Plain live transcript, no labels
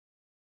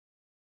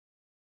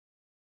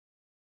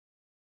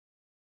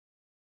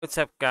What's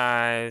up,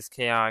 guys?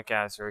 Chaotic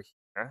Azure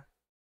here.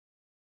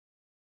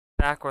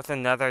 Back with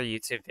another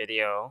YouTube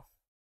video.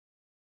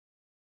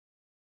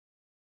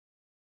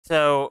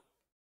 So,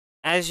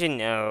 as you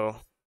know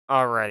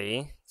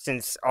already,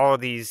 since all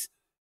these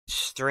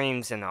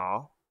streams and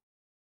all,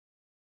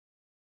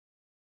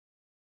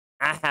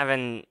 I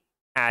haven't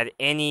had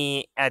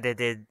any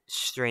edited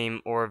stream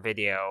or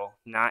video,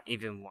 not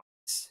even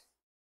once.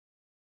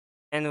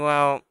 And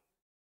well,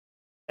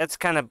 that's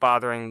kind of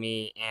bothering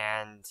me,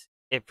 and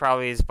it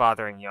probably is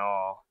bothering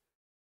y'all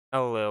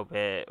a little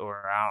bit,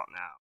 or I don't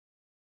know.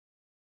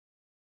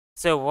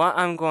 So what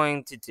I'm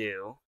going to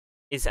do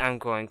is I'm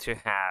going to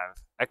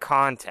have a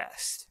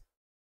contest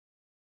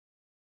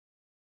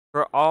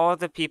for all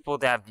the people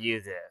that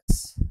view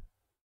this.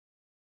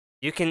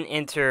 You can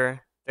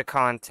enter the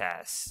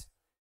contest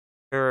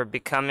for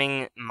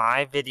becoming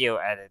my video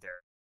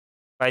editor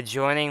by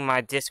joining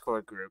my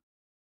Discord group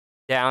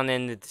down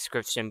in the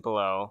description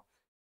below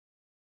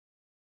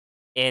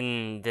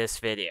in this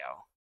video.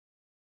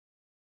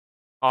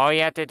 All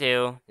you have to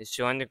do is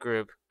join the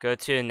group, go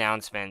to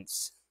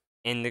announcements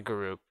in the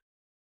group,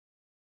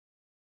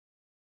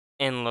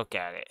 and look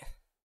at it.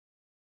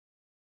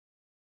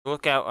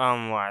 Look at what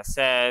I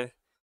said.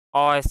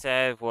 All I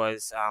said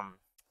was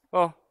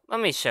well,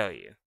 let me show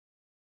you.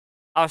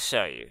 I'll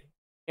show you.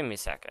 Give me a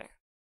second.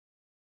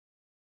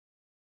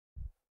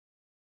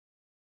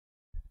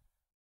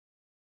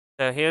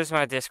 So here's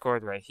my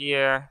Discord right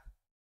here.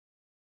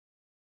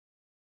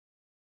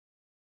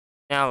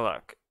 Now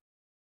look.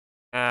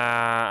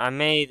 I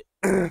made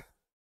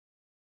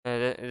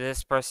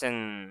this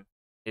person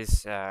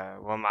is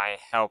one of my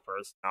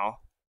helpers now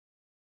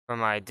for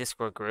my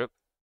Discord group.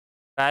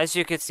 But as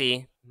you can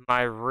see,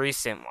 my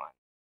recent one.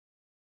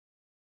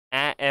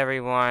 At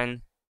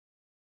everyone,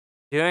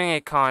 doing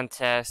a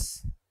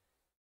contest.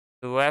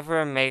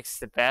 Whoever makes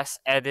the best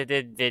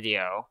edited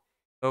video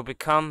will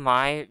become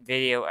my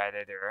video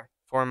editor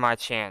for my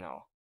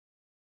channel.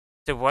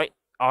 So what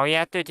all you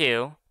have to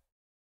do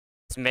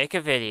is make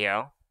a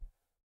video.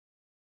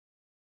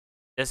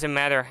 Doesn't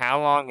matter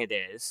how long it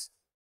is.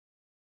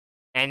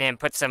 And then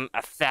put some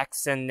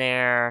effects in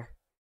there.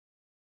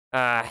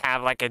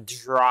 Have like a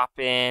drop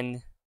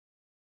in.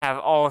 Have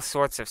all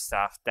sorts of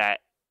stuff that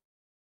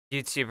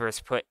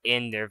YouTubers put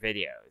in their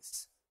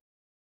videos.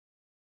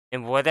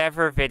 And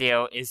whatever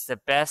video is the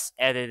best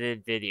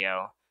edited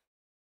video,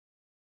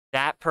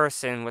 that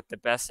person with the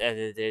best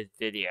edited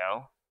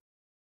video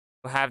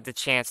will have the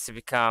chance to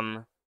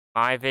become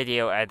my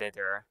video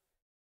editor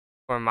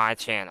for my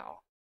channel.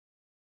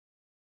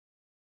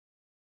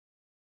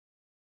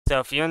 So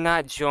if you're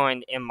not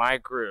joined in my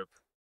group,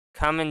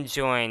 come and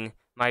join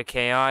my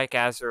Chaotic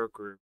Azure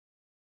group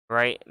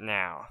right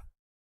now.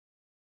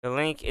 The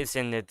link is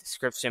in the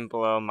description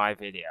below my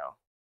video.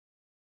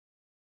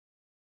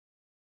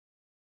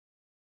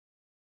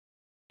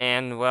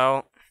 And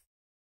well,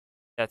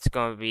 that's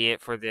going to be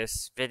it for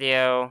this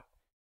video.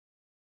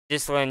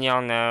 Just letting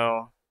y'all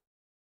know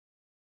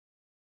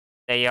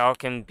that y'all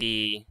can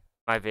be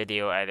my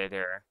video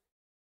editor.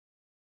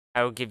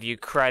 I will give you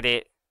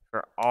credit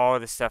for all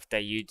the stuff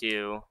that you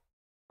do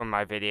for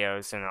my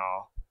videos and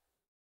all.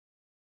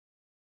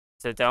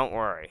 So don't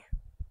worry.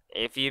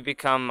 If you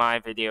become my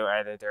video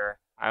editor,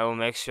 I will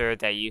make sure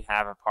that you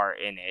have a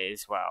part in it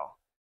as well.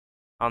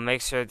 I'll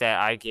make sure that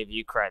I give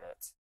you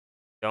credit.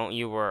 Don't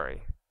you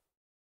worry.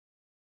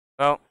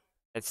 Well,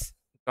 that's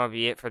gonna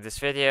be it for this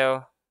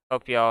video.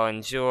 Hope y'all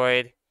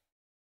enjoyed.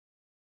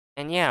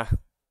 And yeah,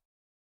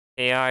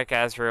 Chaotic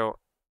Azrael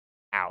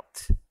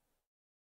out.